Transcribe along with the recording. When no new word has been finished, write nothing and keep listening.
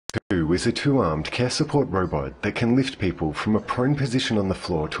Two is a two-armed care support robot that can lift people from a prone position on the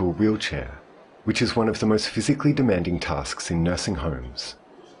floor to a wheelchair, which is one of the most physically demanding tasks in nursing homes.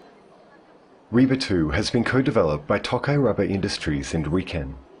 Reba 2 has been co-developed by Tokai Rubber Industries and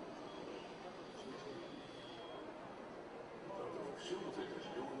Riken.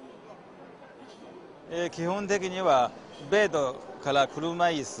 基本的にはベッドから車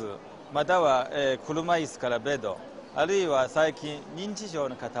椅子または車椅子からベッドあるいは最近認知症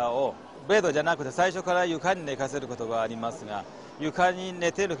の方をベッドじゃなくて最初から床に寝かせることがありますが床に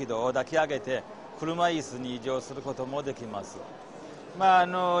寝ている人を抱き上げて車椅子に移乗することもできます。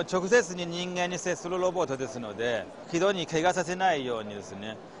直接に人間に接するロボットですので人に怪我させないようにです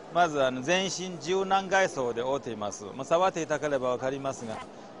ねまず全身柔軟外装で覆っています。触っていただければ分かりますが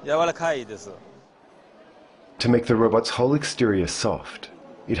柔らかいです。 To make the robot's whole exterior soft,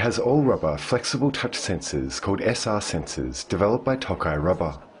 it has all-rubber flexible touch sensors called SR sensors developed by Tokai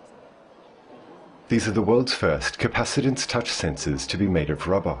Rubber. These are the world's first capacitance touch sensors to be made of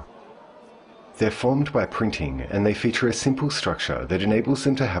rubber. They're formed by printing and they feature a simple structure that enables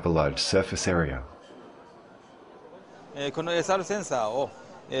them to have a large surface area. この SR センサーを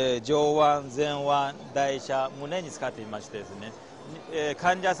上腕、前腕、台車、胸に使っていましてですね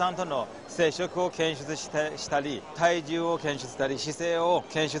患者さんとの接触を検出したり体重を検出したり姿勢を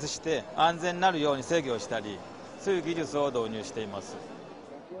検出して安全になるように制御したりそういう技術を導入しています。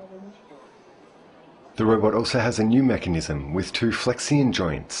 The robot also has a new mechanism with two Flexion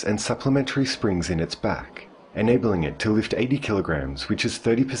joints and supplementary springs in its back, enabling it to lift 80 kilograms, which is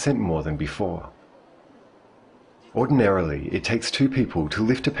 30% more than before. Ordinarily, it takes two people to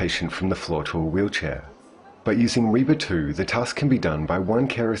lift a patient from the floor to a wheelchair. But using Reba 2, the task can be done by one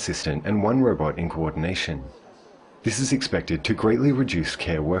care assistant and one robot in coordination. This is expected to greatly reduce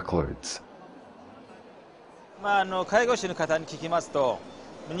care workloads. 介護士の方に聞きますと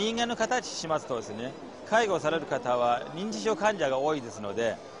人間の形しますとですね介護される方は認知症患者が多いですの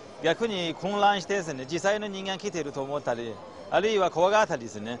で逆に混乱してですね実際の人間が来ていると思ったりあるいは怖がったりで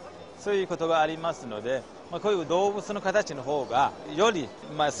すねそういうことがありますので、こういう動物の形の方がより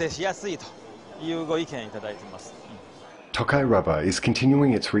接しやすいと。 Tokai Rubber is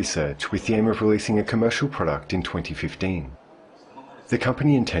continuing its research with the aim of releasing a commercial product in 2015. The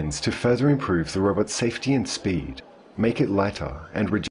company intends to further improve the robot's safety and speed, make it lighter, and reduce